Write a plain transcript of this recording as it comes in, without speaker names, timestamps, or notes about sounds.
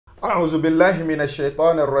أعوذ بالله من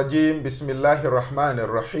الشيطان الرجيم بسم الله الرحمن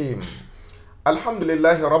الرحيم الحمد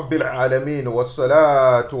لله رب العالمين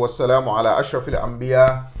والصلاة والسلام على أشرف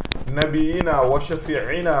الأنبياء نبينا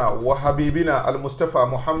وشفيعنا وحبيبنا المصطفى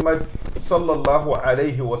محمد صلى الله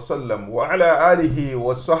عليه وسلم وعلى آله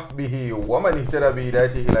وصحبه ومن اهتدى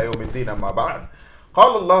بهدايته إلى يوم الدين. أما بعد،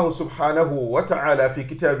 قال الله سبحانه وتعالى في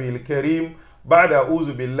كتابه الكريم بعد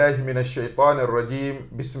أعوذ بالله من الشيطان الرجيم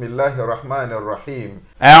بسم الله الرحمن الرحيم.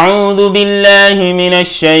 أعوذ بالله من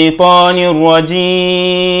الشيطان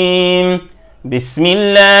الرجيم بسم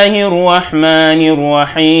الله الرحمن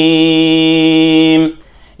الرحيم.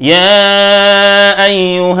 يا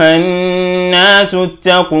أيها الناس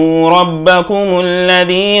اتقوا ربكم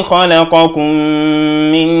الذي خلقكم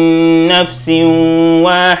من نفس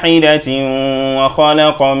واحدة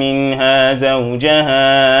وخلق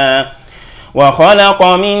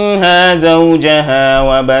منها زوجها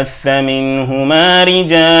وبث منهما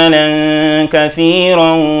رجالا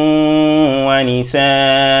كثيرا ونساء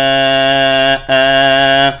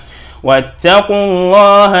واتقوا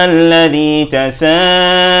الله الذي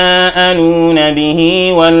تساءلون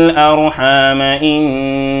به والأرحام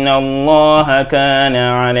إن الله كان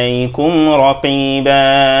عليكم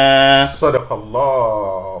رقيبا. صدق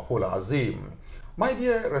الله العظيم. My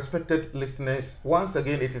dear respected listeners, once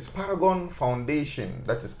again it is Paragon Foundation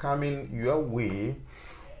that is coming your way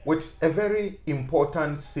with a very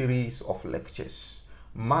important series of lectures,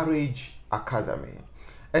 Marriage Academy.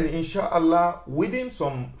 And inshallah, within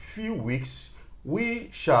some few weeks, we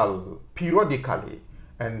shall periodically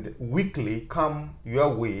and weekly come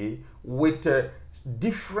your way with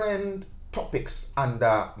different topics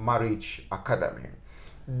under Marriage Academy.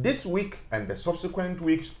 This week and the subsequent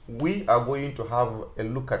weeks, we are going to have a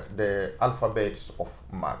look at the alphabets of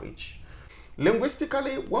marriage.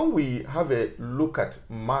 Linguistically, when we have a look at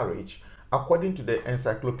marriage, according to the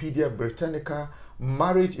Encyclopedia Britannica,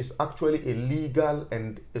 marriage is actually a legal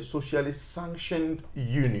and a socially sanctioned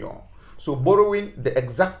union. So borrowing the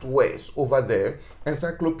exact words over there,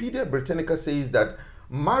 Encyclopedia Britannica says that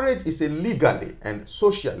marriage is a legally and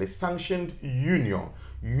socially sanctioned union,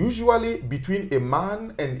 usually between a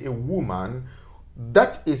man and a woman,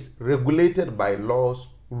 that is regulated by laws,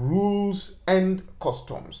 rules, and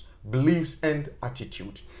customs, beliefs, and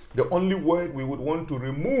attitude. The only word we would want to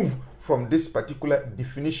remove from this particular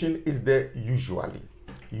definition is the usually.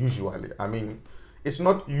 Usually, I mean, it's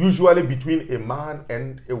not usually between a man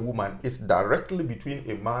and a woman. It's directly between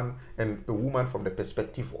a man and a woman from the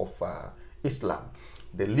perspective of Islam.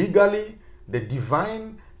 The legally, the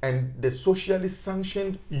divine, and the socially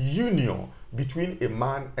sanctioned union between a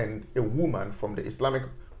man and a woman from the Islamic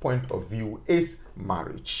point of view is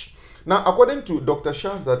marriage. Now, according to Dr.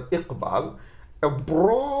 Shahzad Iqbal, a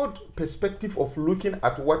broad perspective of looking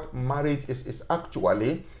at what marriage is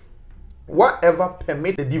actually whatever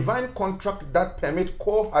permit the divine contract that permit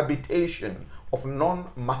cohabitation of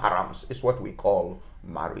non-mahrams is what we call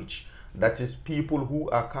marriage. That is, people who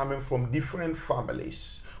are coming from different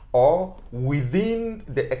families or within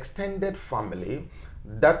the extended family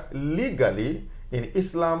that legally in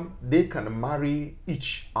Islam they can marry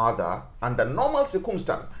each other under normal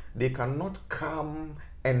circumstances. They cannot come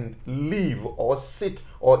and live or sit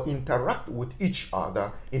or interact with each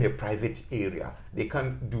other in a private area. They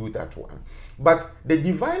can't do that one. But the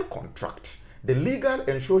divine contract, the legal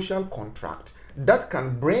and social contract that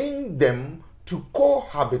can bring them to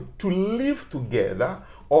cohabit, to live together,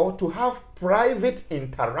 or to have private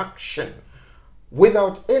interaction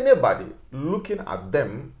without anybody looking at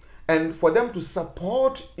them, and for them to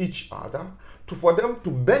support each other, for them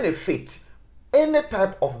to benefit, any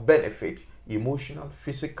type of benefit, emotional,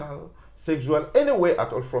 physical, sexual, any way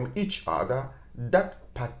at all from each other, that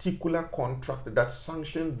particular contract that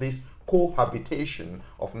sanctions this cohabitation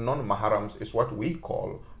of non-mahrams is what we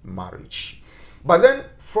call marriage. But then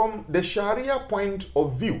from the Sharia point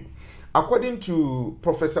of view, according to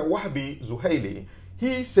Professor Wahbi Zuhaili,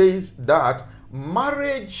 he says that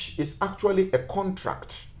marriage is actually a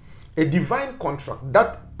contract, a divine contract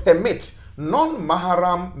that permits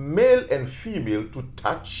non-mahram male and female to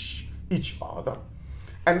touch each other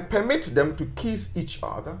and permits them to kiss each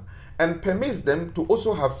other and permits them to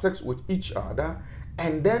also have sex with each other,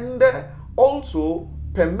 and then also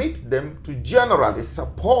permit them to generally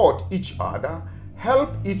support each other,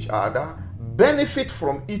 help each other, benefit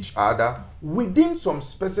from each other within some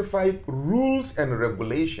specified rules and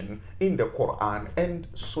regulation in the Quran and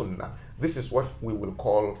Sunnah. This is what we will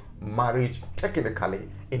call marriage technically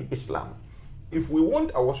in Islam. If we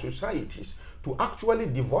want our societies to actually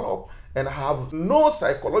develop and have no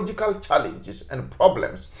psychological challenges and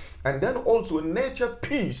problems, and then also nurture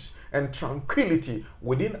peace and tranquility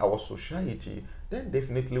within our society, then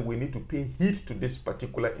definitely we need to pay heed to this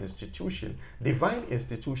particular institution, divine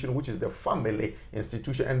institution, which is the family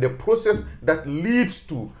institution, and the process that leads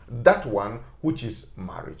to that one, which is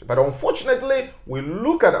marriage. But unfortunately, we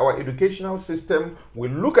look at our educational system, we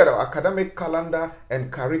look at our academic calendar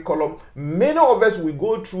and curriculum. Many of us, we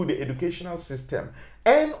go through the educational system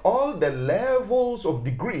and all the levels of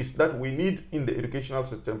degrees that we need in the educational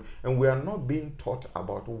system, and we are not being taught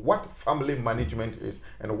about what family management is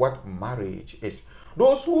and what marriage is.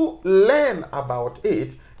 Those who learn about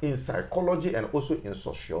it in psychology and also in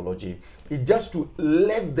sociology, it's just to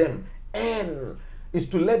let them earn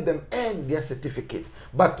their certificate,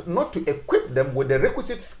 but not to equip them with the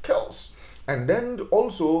requisite skills and then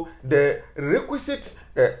also the requisite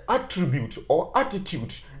attribute or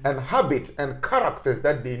attitude and habit and characters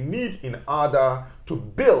that they need in order to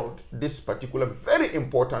build this particular very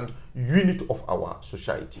important unit of our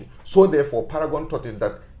society. So therefore, Paragon taught it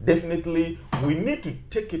that definitely we need to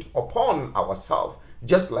take it upon ourselves,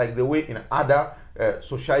 just like the way in other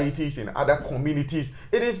societies, in other communities.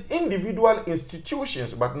 It is individual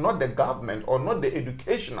institutions, but not the government or not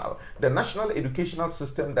the national educational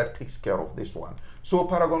system that takes care of this one. So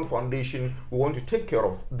Paragon Foundation, we want to take care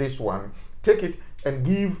of this one, take it and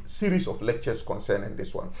give series of lectures concerning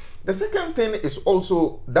this one. The second thing is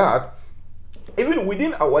also that even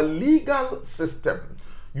within our legal system,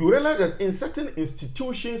 you realize that in certain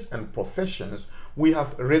institutions and professions, we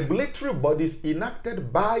have regulatory bodies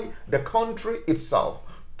enacted by the country itself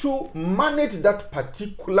to manage that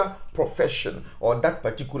particular profession or that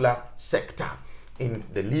particular sector. In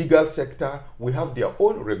the legal sector, we have their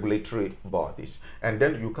own regulatory bodies. And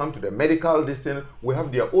then you come to the medical distance, we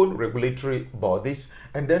have their own regulatory bodies.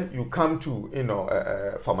 And then you come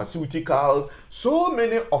to, pharmaceutical. So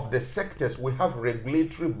many of the sectors, we have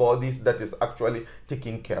regulatory bodies that is actually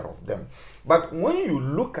taking care of them. But when you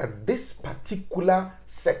look at this particular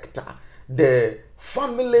sector, the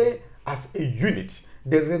family as a unit,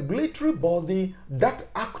 the regulatory body that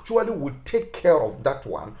actually would take care of that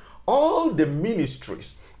one, all the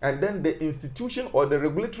ministries and then the institution or the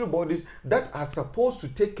regulatory bodies that are supposed to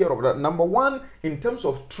take care of that. Number one, in terms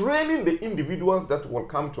of training the individuals that will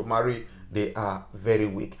come to marry, they are very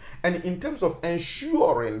weak. And in terms of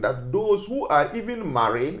ensuring that those who are even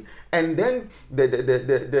marrying and then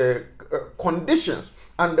the conditions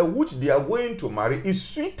under which they are going to marry is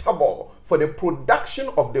suitable for the production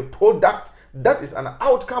of the product that is an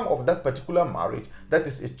outcome of that particular marriage, that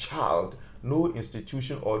is a child, no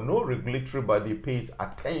institution or no regulatory body pays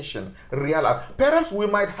attention. Perhaps we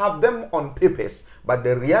might have them on papers, but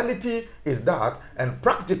the reality is that, and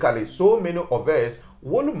practically so many of us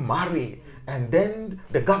will marry and then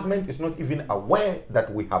the government is not even aware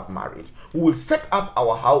that we have married. We will set up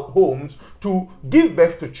our homes to give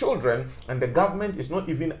birth to children and the government is not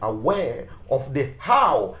even aware of the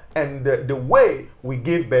how and the way we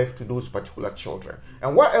give birth to those particular children.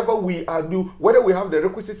 And whatever we do, whether we have the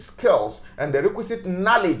requisite skills and the requisite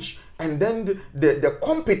knowledge and then the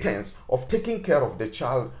competence of taking care of the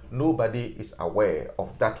child, nobody is aware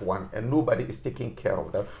of that one and nobody is taking care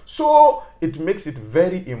of that. So it makes it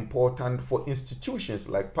very important for institutions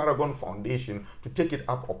like Paragon Foundation to take it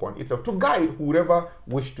up upon itself, to guide whoever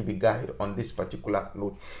wish to be guided on this particular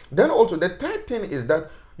note. Then also the third thing is that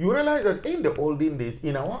you realize that in the olden days,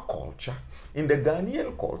 in our culture, in the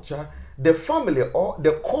Ghanaian culture, the family or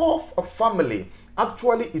the core of family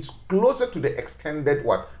actually is closer to the extended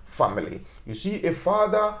family. You see, a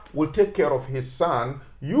father will take care of his son.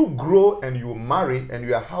 You grow and you marry and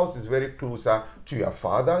your house is very closer to your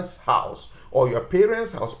father's house or your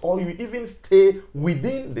parents' house, or you even stay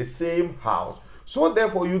within the same house. So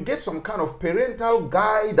therefore you get some kind of parental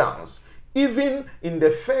guidance even in the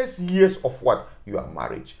first years of your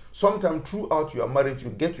marriage. Sometimes throughout your marriage, you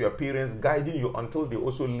get your parents guiding you until they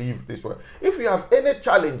also leave this world. If you have any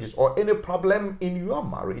challenges or any problem in your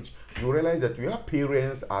marriage, you realize that your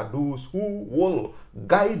parents are those who will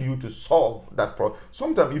guide you to solve that problem.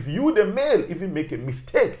 Sometimes if you, the male, even make a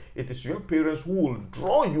mistake, it is your parents who will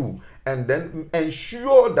draw you and then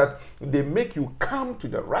ensure that they make you come to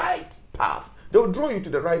the right path. They will draw you to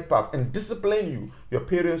the right path and discipline you. Your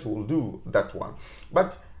parents will do that one.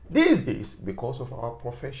 But these days, because of our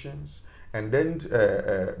professions and then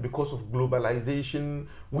because of globalization,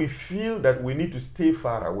 we feel that we need to stay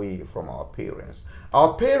far away from our parents.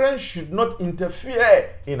 Our parents should not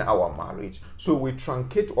interfere in our marriage. So we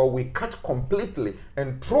truncate or we cut completely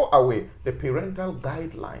and throw away the parental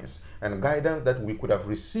guidelines and guidance that we could have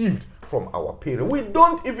received from our parents. We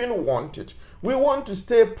don't even want it. We want to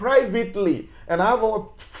stay privately and have our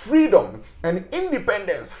freedom and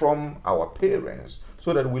independence from our parents.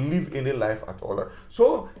 so that we live any life at all.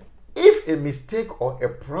 So if a mistake or a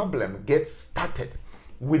problem gets started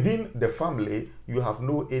within the family, you have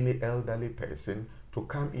no any elderly person to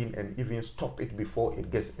come in and even stop it before it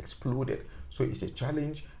gets exploded. So it's a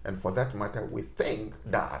challenge, and for that matter, we think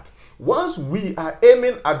that once we are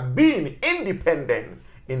aiming at being independent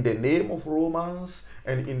in the name of romance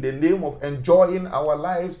and in the name of enjoying our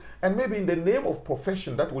lives and maybe in the name of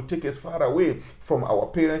profession that will take us far away from our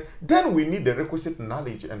parents, then we need the requisite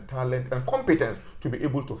knowledge and talent and competence to be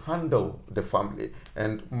able to handle the family.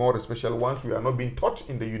 And more especially once we are not being taught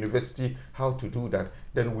in the university how to do that,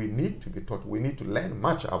 then we need to be taught. We need to learn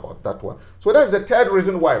much about that one. So that's the third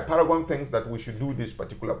reason why Paragon thinks that we should do this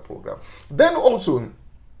particular program. Then also,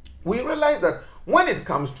 we realize that when it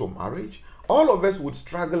comes to marriage, all of us would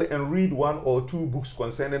struggle and read 1 or 2 books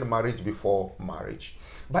concerning marriage before marriage.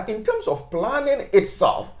 But in terms of planning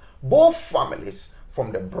itself, both families,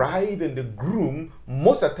 from the bride and the groom,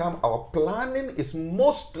 most of the time our planning is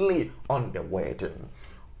mostly on the wedding.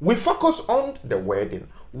 We focus on the wedding.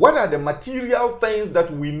 What are the material things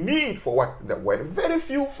that we need for what the wedding? Very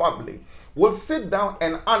few family will sit down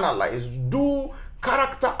and analyze, do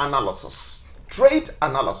character analysis, trait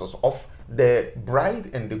analysis of the bride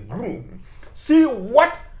and the groom. See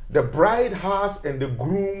what the bride has and the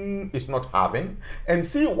groom is not having, and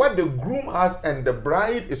see what the groom has and the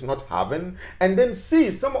bride is not having, and then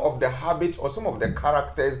see some of the habits or some of the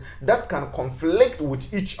characters that can conflict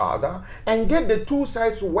with each other, and get the two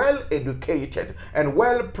sides well educated and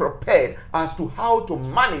well prepared as to how to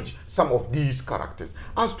manage some of these characters,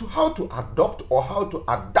 as to how to adopt or how to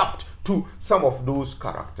adapt to some of those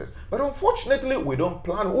characters. But unfortunately, we don't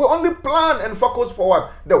plan. We only plan and focus for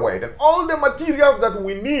what? The wedding. All the materials that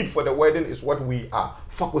we need for the wedding is what we are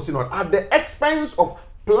focusing on, at the expense of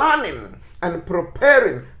planning and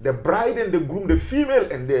preparing the bride and the groom, the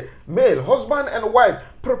female and the male, husband and wife,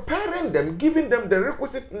 preparing them, giving them the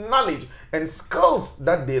requisite knowledge and skills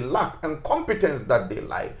that they lack and competence that they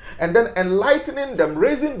lack, and then enlightening them,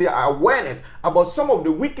 raising their awareness about some of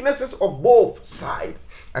the weaknesses of both sides,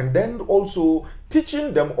 and then also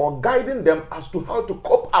teaching them or guiding them as to how to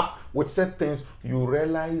cope up with certain things. You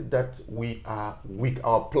realize that we are weak.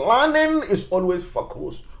 Our planning is always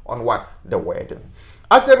focused on what? The wedding.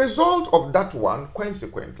 As a result of that one,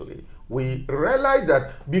 consequently, we realize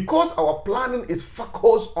that because our planning is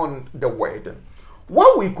focused on the wedding,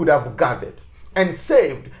 what we could have gathered and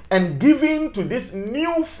saved and given to this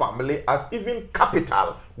new family as even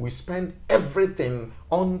capital, we spend everything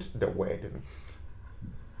on the wedding,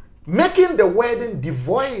 making the wedding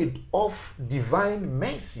devoid of divine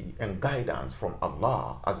mercy and guidance from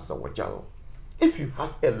Allah Azza wa Jal. If you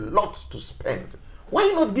have a lot to spend, why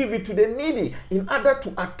not give it to the needy in order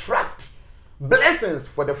to attract blessings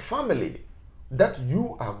for the family that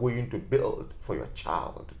you are going to build for your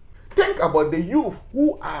child? Think about the youth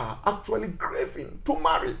who are actually craving to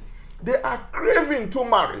marry. They are craving to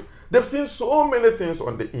marry. They've seen so many things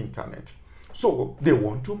on the internet, so they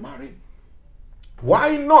want to marry.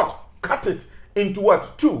 Why not cut it into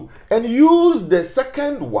what? 2, and use the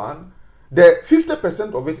second one, the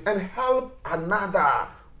 50% of it, and help another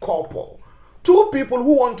couple. 2 people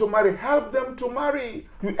who want to marry, help them to marry.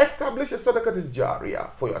 You establish a sadaqat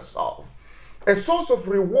jariyah for yourself, a source of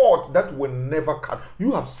reward that will never cut.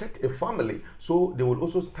 You have set a family, so they will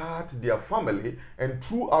also start their family, and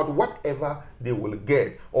throughout whatever they will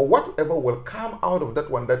get or whatever will come out of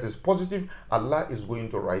that one that is positive, Allah is going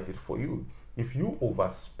to write it for you. If you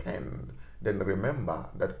overspend, then remember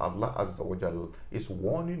that Allah Azza wa Jal is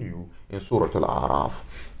warning you in Surah Al-A'raf.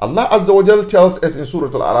 Allah Azza wa Jal tells us in Surah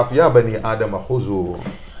Al-A'raf, Ya Bani Adam khuzu.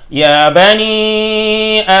 يا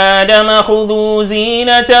بني آدم خذوا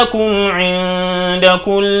زينتكم عند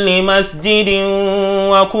كل مسجد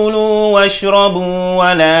وكلوا واشربوا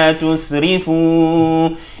ولا تسرفوا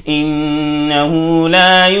إنه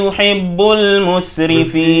لا يحب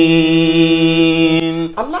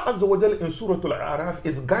المسرفين. Allah Azza wa Jal in Surah Al-A'raf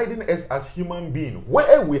is guiding us as human beings,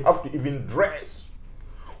 where we have to even dress,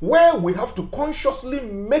 where we have to consciously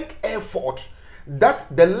make effort that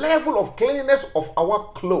the level of cleanliness of our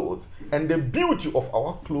clothes and the beauty of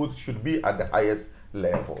our clothes should be at the highest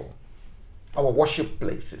level. Our worship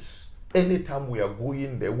places, anytime we are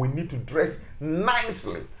going there, we need to dress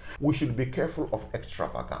nicely. We should be careful of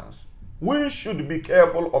extravagance. We should be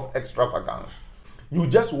careful of extravagance. You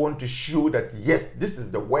just want to show that, yes, this is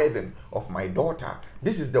the wedding of my daughter.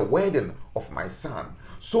 This is the wedding of my son.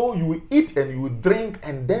 So you eat and you drink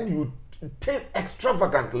and then you taste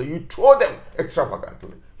extravagantly, you throw them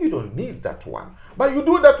extravagantly. You don't need that one. But you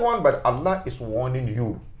do that one, but Allah is warning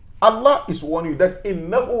you. Allah is warning you that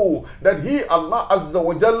innahu, that He, Allah Azza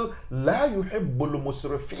wa Jal, la yuhibbul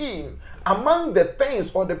musrifin. Among the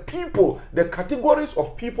things or the people, the categories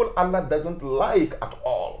of people Allah doesn't like at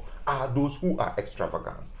all are those who are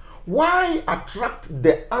extravagant. Why attract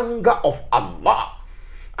the anger of Allah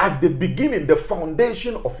at the beginning, the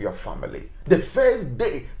foundation of your family? The first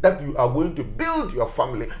day that you are going to build your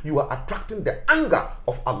family, you are attracting the anger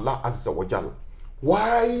of Allah Azza wa Jal.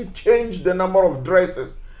 Why change the number of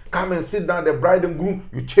dresses? Come and sit down, the bride and groom,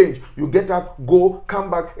 you change, you get up, go,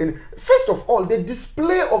 come back. And first of all, the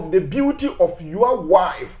display of the beauty of your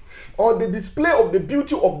wife or the display of the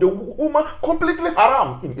beauty of the woman, completely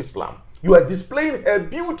haram in Islam. You are displaying her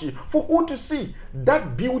beauty for who to see.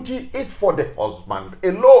 That beauty is for the husband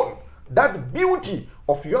alone. That beauty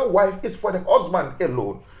of your wife is for the husband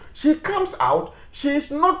alone. She comes out, she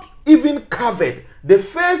is not even covered. The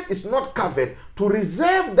face is not covered to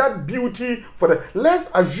reserve that beauty for the... Let's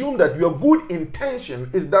assume that your good intention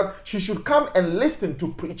is that she should come and listen to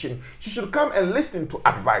preaching. She should come and listen to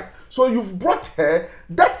advice. So you've brought her,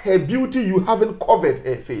 that her beauty, you haven't covered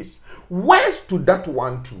her face. Where's to that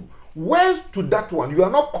one too? Where's to that one? You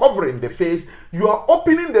are not covering the face. You are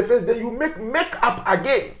opening the face, then you make makeup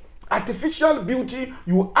again. Artificial beauty,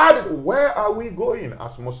 you add. Where are we going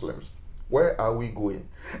as Muslims? Where are we going?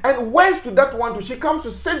 And where's to that one too? She comes to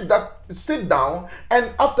sit down,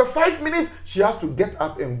 and after 5 minutes, she has to get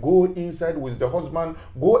up and go inside with the husband,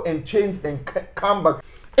 go and change and come back.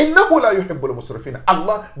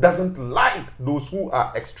 Allah doesn't like those who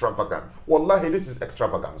are extravagant. Wallahi, this is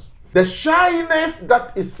extravagance. The shyness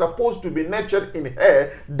that is supposed to be nurtured in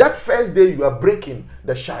her, that first day you are breaking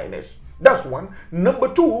the shyness. That's one.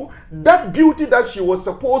 Number two, that beauty that she was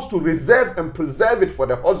supposed to reserve and preserve it for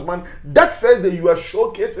the husband, that first day you are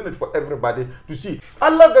showcasing it for everybody to see.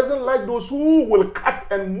 Allah doesn't like those who will cut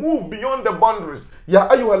and move beyond the boundaries. Ya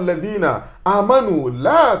ayyuhalladhina amanu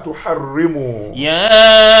la tuharrimu. Ya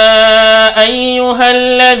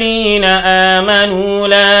ayyuhalladhina amanu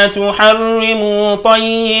la tuharrimu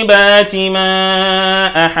tayyibati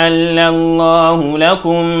ma ahalla Allahu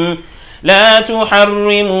lakum. لا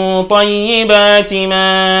تحرموا طيبات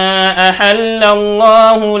ما أحل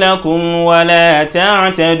الله لكم ولا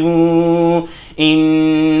تعتدوا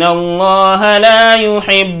إن الله لا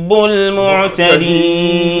يحب المعتدين.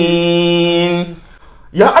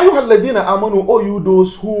 يا أيها الذين آمنوا, O you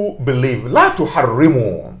those who believe, لا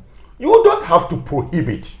تحرموا. You don't have to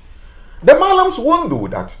prohibit. The Malams won't do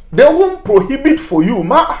that. They won't prohibit for you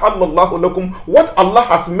ما أحل الله لكم, what Allah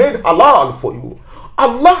has made halal for you.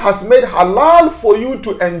 Allah has made halal for you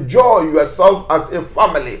to enjoy yourself as a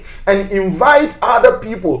family and invite other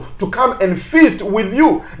people to come and feast with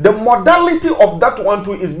you. The modality of that one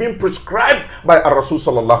too is being prescribed by Rasul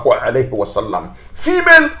sallallahu alaihi wasallam.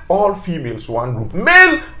 Female, all females one group.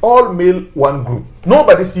 Male, all male one group.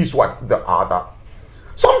 Nobody sees what the other.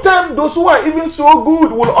 Sometimes those who are even so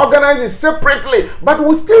good will organize it separately, but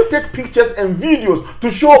will still take pictures and videos to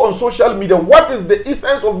show on social media. What is the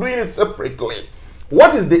essence of doing it separately?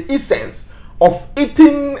 What is the essence of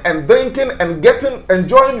eating and drinking and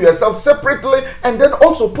enjoying yourself separately and then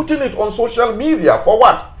also putting it on social media for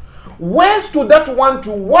what? Where's to that one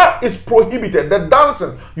to what is prohibited? The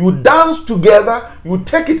dancing. You dance together, you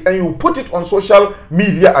take it and you put it on social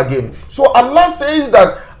media again. So Allah says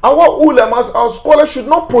that our ulamas, our scholars should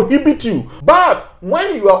not prohibit you. But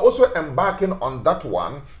when you are also embarking on that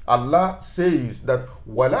one, Allah says that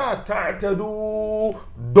wala ta'tadu,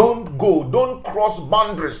 don't go, don't cross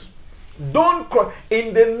boundaries. Don't cross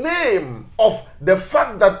in the name of the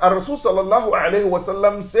fact that Rasul sallallahu alaihi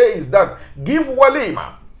wasallam says that give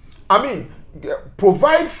walima. I mean,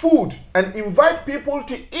 provide food and invite people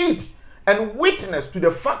to eat and witness to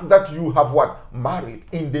the fact that you have what? Married.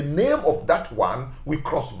 In the name of that one, we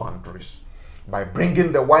cross boundaries. By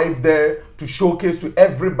bringing the wife there to showcase to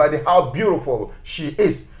everybody how beautiful she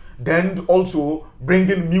is. Then also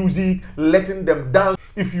bringing music, letting them dance.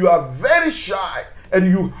 If you are very shy and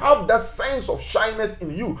you have that sense of shyness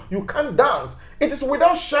in you, you can't dance. It is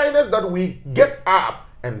without shyness that we get up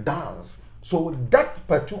and dance. So that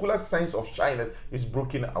particular sense of shyness is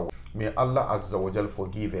broken away. May Allah Azza wa Jal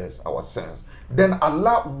forgive us our sins. Then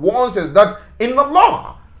Allah warns us that in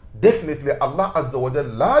Allah, definitely Allah Azza wa Jal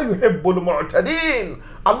la yuhibbul mu'tadin.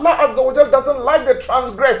 Allah Azza wa Jal doesn't like the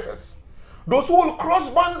transgressors. Those who will cross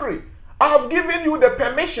boundary. I have given you the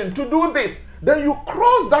permission to do this. Then you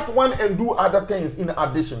cross that one and do other things in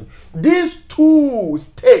addition. These two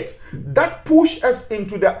states that push us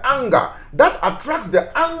into the anger, that attracts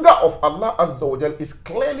the anger of Allah Azza wa Jal, is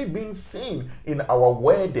clearly being seen in our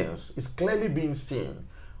weddings. It's clearly being seen.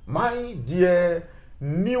 My dear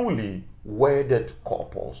newly wedded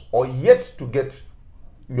couples or yet to get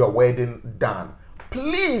your wedding done,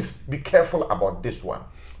 please be careful about this one.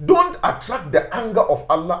 Don't attract the anger of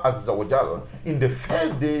Allah Azza wa Jal in the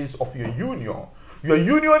first days of your union. Your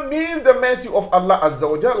union needs the mercy of Allah Azza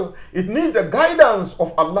wa Jal. It needs the guidance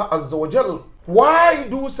of Allah Azza wa Jal. Why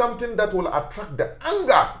do something that will attract the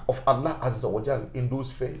anger of Allah Azza wa Jal in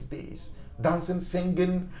those first days? Dancing,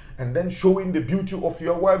 singing, and then showing the beauty of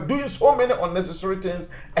your wife, doing so many unnecessary things,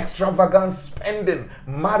 extravagant spending,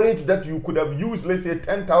 marriage that you could have used, let's say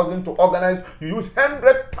 10,000 to organize, you use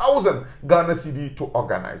 100,000 Ghana cedi to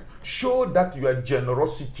organize. Show that your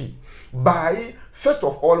generosity by, first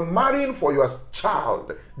of all, marrying for your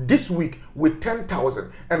child this week with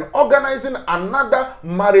 10,000 and organizing another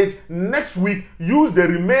marriage next week. Use the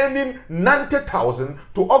remaining 90,000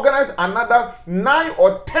 to organize another 9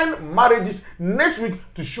 or 10 marriages next week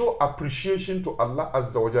to show appreciation to Allah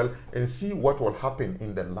Azza wa Jal, and see what will happen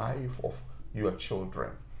in the life of your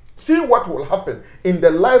children. See what will happen in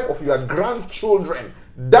the life of your grandchildren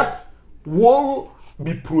that will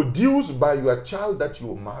be produced by your child that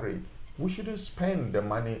you marry. We shouldn't spend the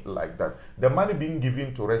money like that. The money being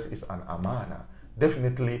given to us is an amana.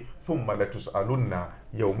 Definitely, ثُمَّ لَتُسْأَلُنَّ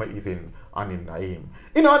يَوْمَئِذٍ عَنِ النَّعِيمِ.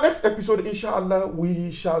 In our next episode, inshallah,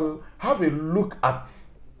 we shall have a look at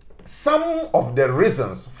some of the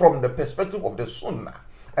reasons from the perspective of the Sunnah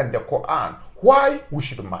and the Quran why we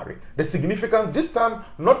should marry. The significance this time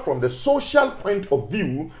not from the social point of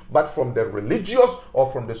view but from the religious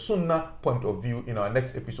or from the Sunnah point of view. In our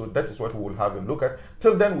next episode, that is what we will have a look at.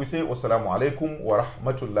 Till then, we say wassalamu alaikum wa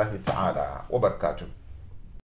rahmatullahi ta'ala wa barakatuh.